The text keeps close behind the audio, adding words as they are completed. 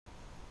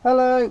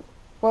Hello,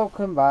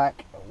 welcome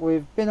back.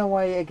 We've been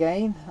away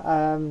again.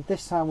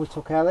 This time we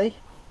took Ellie.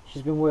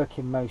 She's been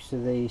working most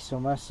of the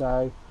summer,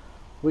 so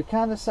we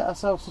kind of set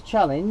ourselves a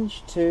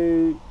challenge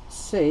to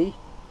see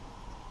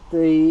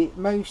the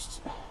most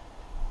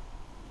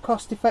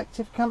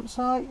cost-effective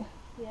campsite.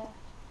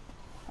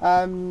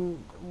 Yeah.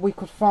 We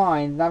could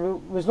find. Now we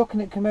was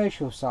looking at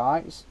commercial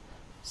sites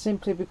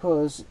simply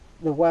because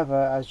the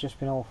weather has just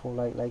been awful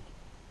lately.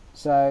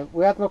 So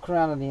we had a look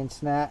around on the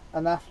internet,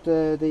 and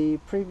after the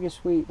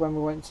previous week when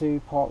we went to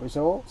park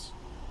resorts,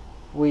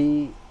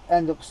 we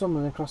ended up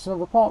stumbling across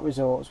another park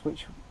resorts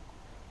which,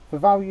 for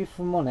value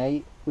for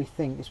money, we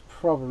think is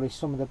probably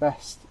some of the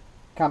best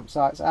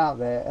campsites out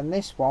there. And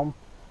this one,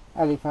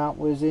 Ellie found,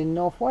 was in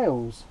North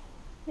Wales.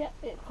 Yeah,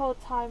 it's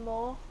called Ty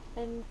Mawr,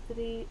 and for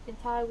the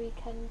entire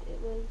weekend it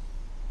was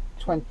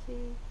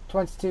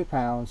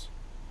 £22,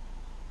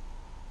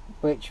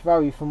 which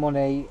value for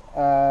money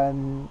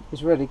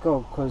is really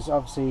good, because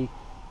obviously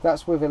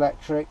that's with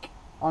electric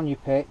on your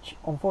pitch.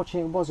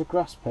 Unfortunately it was a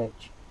grass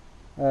pitch,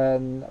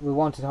 and we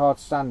wanted hard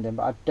standing,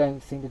 but I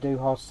don't think they do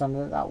hard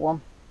standing at that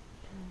one.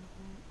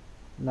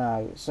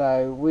 No,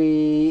 so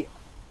we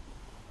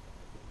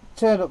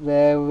turned up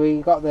there.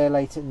 We got there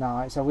late at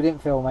night, so we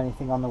didn't film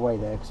anything on the way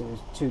there because it was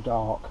too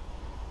dark.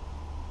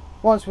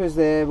 Once we was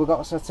there, we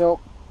got set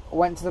up,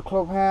 went to the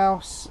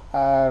clubhouse,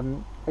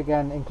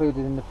 again included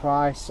in the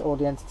price, all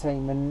the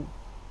entertainment.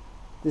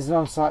 There's an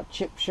on-site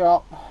chip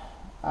shop.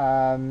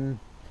 The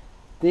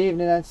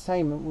evening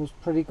entertainment was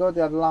pretty good.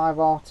 They had live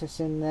artists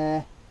in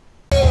there.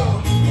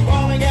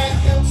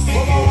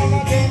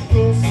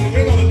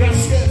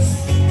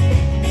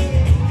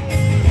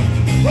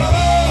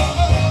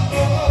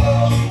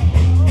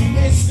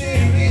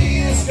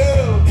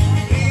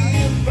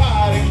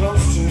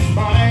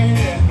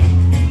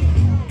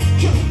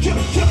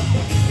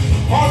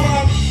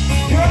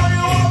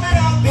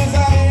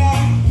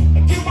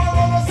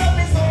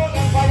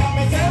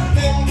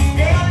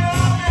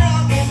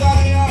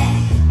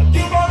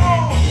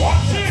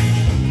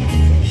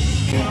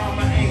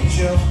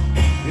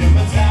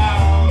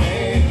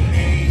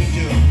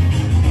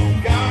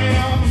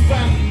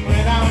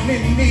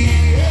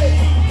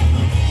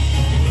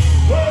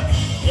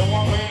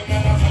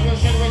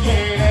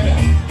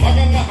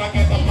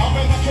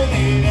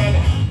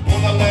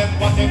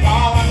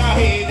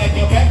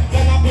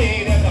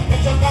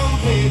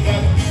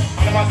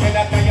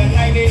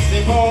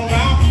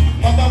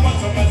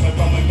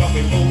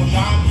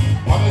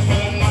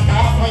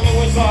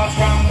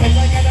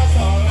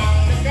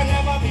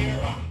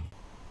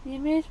 The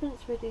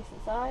amusements were a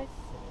decent size,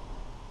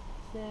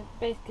 so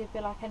basically if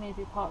you like any of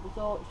your park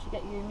resorts, you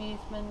get your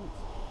amusements,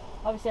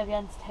 obviously have your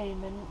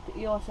entertainment, but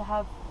you also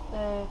have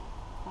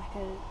like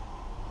a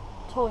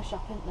toy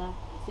shop, isn't there,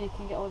 so you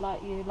can get all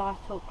like your light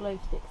up glow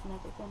sticks and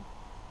everything,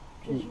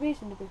 which is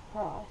reasonably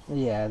priced.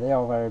 Yeah, they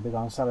are very big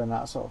on selling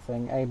that sort of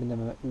thing, aiming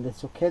them at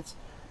little kids,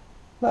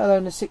 let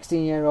alone the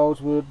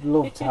 16-year-olds would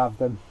love to have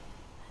them.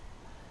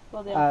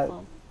 Well, they are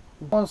fun.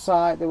 On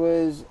site there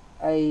was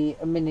a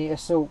mini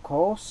assault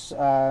course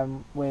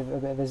with a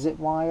bit of a zip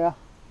wire,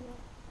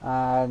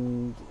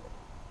 and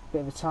a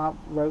bit of a tight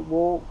rope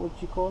walk, would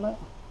you call it?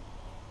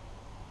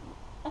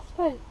 I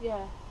suppose,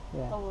 yeah.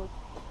 I would.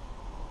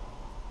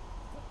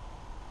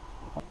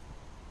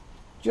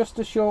 Just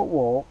a short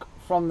walk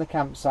from the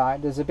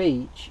campsite there's a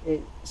beach.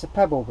 It's a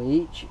pebble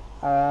beach.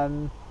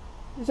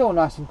 It's all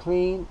nice and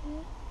clean.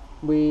 Yeah.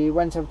 We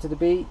went over to the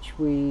beach,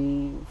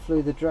 we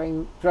flew the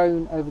drone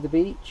over the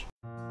beach.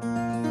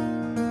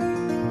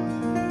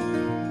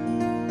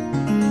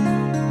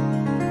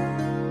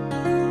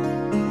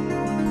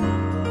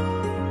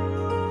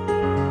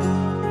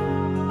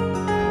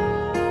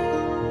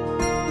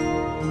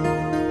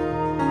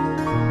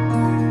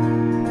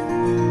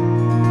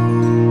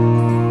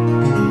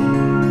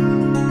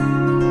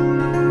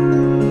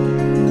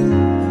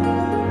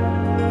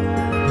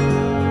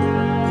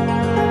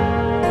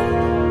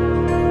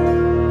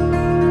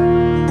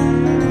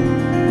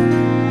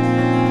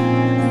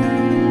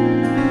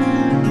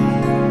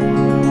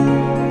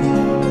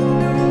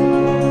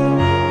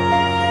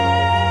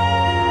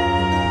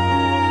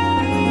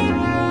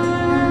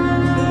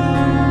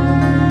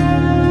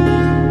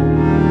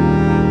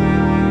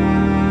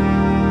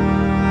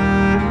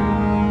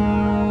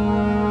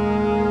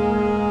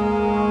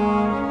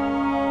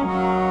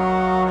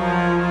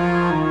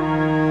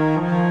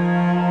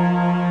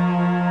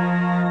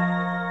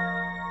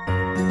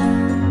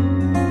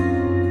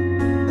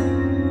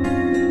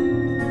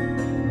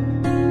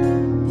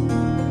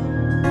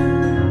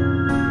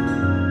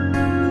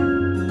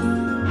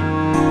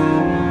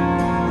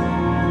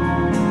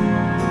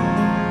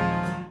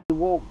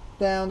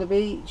 Down the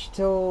beach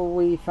till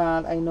we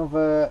found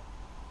another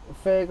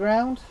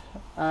fairground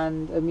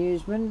and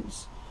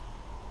amusements.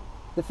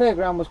 The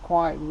fairground was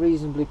quite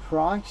reasonably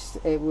priced.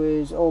 It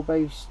was all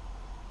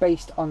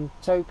based on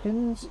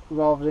tokens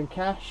rather than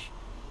cash,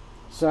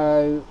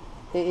 so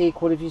it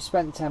equaled, if you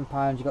spent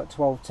 £10 you got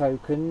 12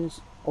 tokens,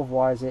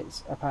 otherwise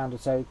it's £1 a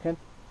token.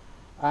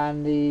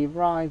 And the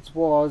rides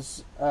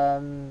was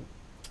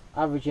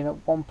averaging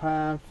at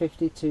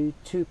 £1.50 to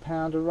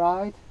 £2 a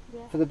ride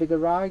Yeah. for the bigger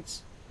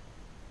rides.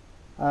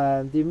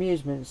 The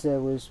amusements there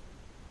was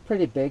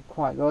pretty big,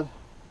 quite good.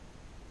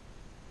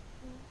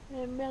 We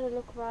had a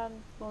look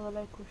around all the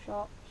local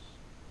shops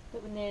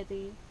that were near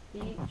the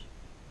beach.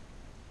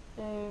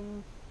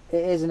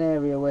 It is an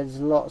area where there's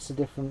lots of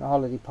different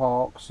holiday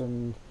parks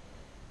and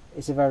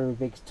it's a very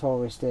big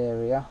tourist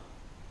area.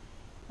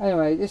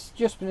 Anyway, this has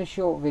just been a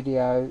short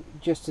video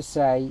just to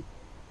say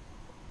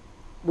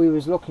we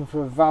was looking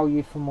for a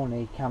value for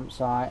money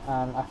campsite,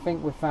 and I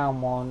think we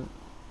found one.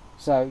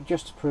 So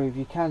just to prove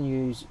you can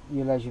use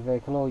your leisure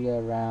vehicle all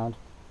year round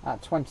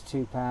at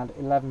 £22,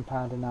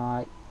 £11 a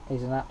night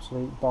is an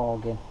absolute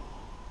bargain.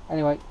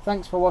 Anyway,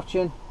 thanks for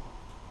watching.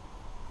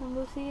 And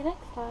we'll see you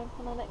next time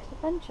on our next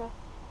adventure.